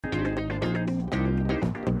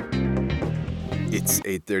It's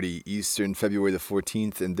 8:30 Eastern, February the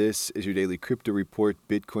 14th, and this is your daily crypto report.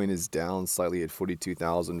 Bitcoin is down slightly at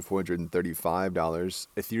 $42,435.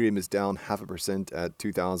 Ethereum is down 0.5% at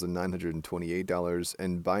 $2,928,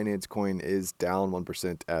 and Binance Coin is down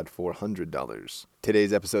 1% at $400.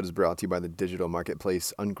 Today's episode is brought to you by the digital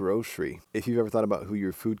marketplace Ungrocery. If you've ever thought about who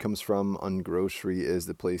your food comes from, Ungrocery is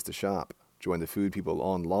the place to shop. Join the food people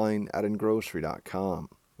online at ungrocery.com.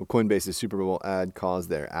 Well, Coinbase's Super Bowl ad caused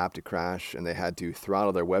their app to crash, and they had to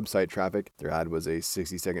throttle their website traffic. Their ad was a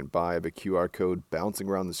 60-second buy of a QR code bouncing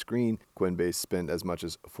around the screen. Coinbase spent as much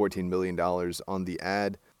as $14 million on the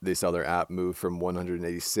ad. They saw their app move from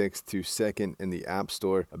 186th to 2nd in the App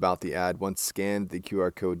Store. About the ad, once scanned, the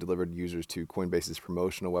QR code delivered users to Coinbase's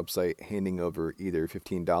promotional website, handing over either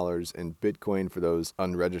 $15 in Bitcoin for those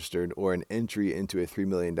unregistered or an entry into a $3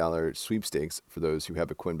 million sweepstakes for those who have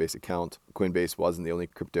a Coinbase account. Coinbase wasn't the only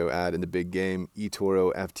crypto ad in the big game.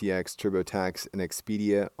 eToro, FTX, TurboTax, and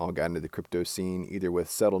Expedia all got into the crypto scene either with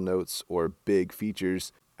subtle notes or big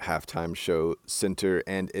features. Halftime show center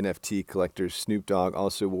and NFT collector Snoop Dogg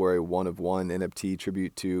also wore a one-of-one NFT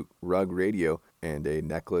tribute to Rug Radio and a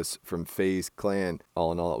necklace from FaZe Clan.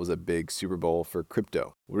 All in all, it was a big Super Bowl for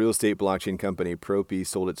crypto. Real estate blockchain company Propy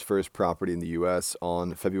sold its first property in the U.S.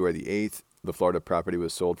 on February the 8th. The Florida property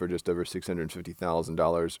was sold for just over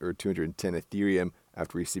 $650,000 or 210 Ethereum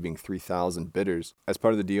after receiving 3,000 bidders. As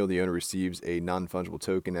part of the deal, the owner receives a non-fungible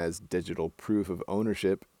token as digital proof of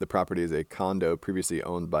ownership. The property is a condo previously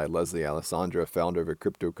owned by Leslie Alessandra, founder of a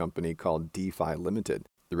crypto company called DeFi Limited.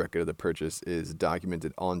 The record of the purchase is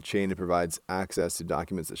documented on-chain and provides access to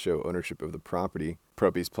documents that show ownership of the property.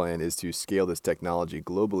 Propy's plan is to scale this technology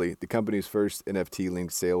globally. The company's first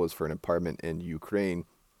NFT-linked sale was for an apartment in Ukraine.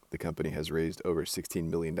 The company has raised over $16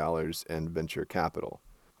 million in venture capital.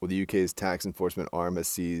 Well, the UK's tax enforcement arm has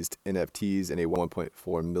seized NFTs in a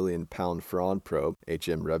 £1.4 million fraud probe.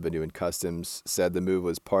 HM Revenue and Customs said the move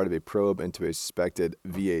was part of a probe into a suspected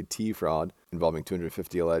VAT fraud involving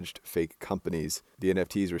 250 alleged fake companies. The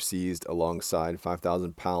NFTs were seized alongside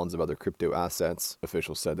 £5,000 of other crypto assets.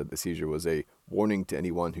 Officials said that the seizure was a warning to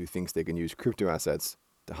anyone who thinks they can use crypto assets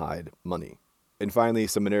to hide money. And finally,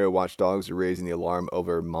 some Monero watchdogs are raising the alarm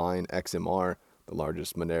over Mine XMR, the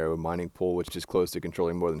largest Monero mining pool, which is close to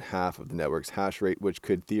controlling more than half of the network's hash rate, which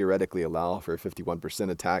could theoretically allow for a 51%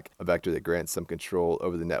 attack, a vector that grants some control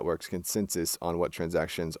over the network's consensus on what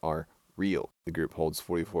transactions are real. The group holds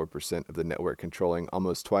 44% of the network, controlling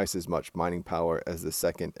almost twice as much mining power as the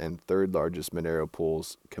second and third largest Monero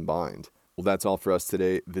pools combined. Well, that's all for us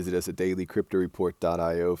today. Visit us at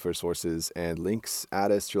dailycryptoreport.io for sources and links.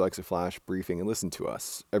 Add us to your Alexa Flash briefing and listen to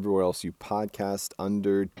us everywhere else you podcast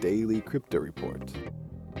under Daily Crypto Report.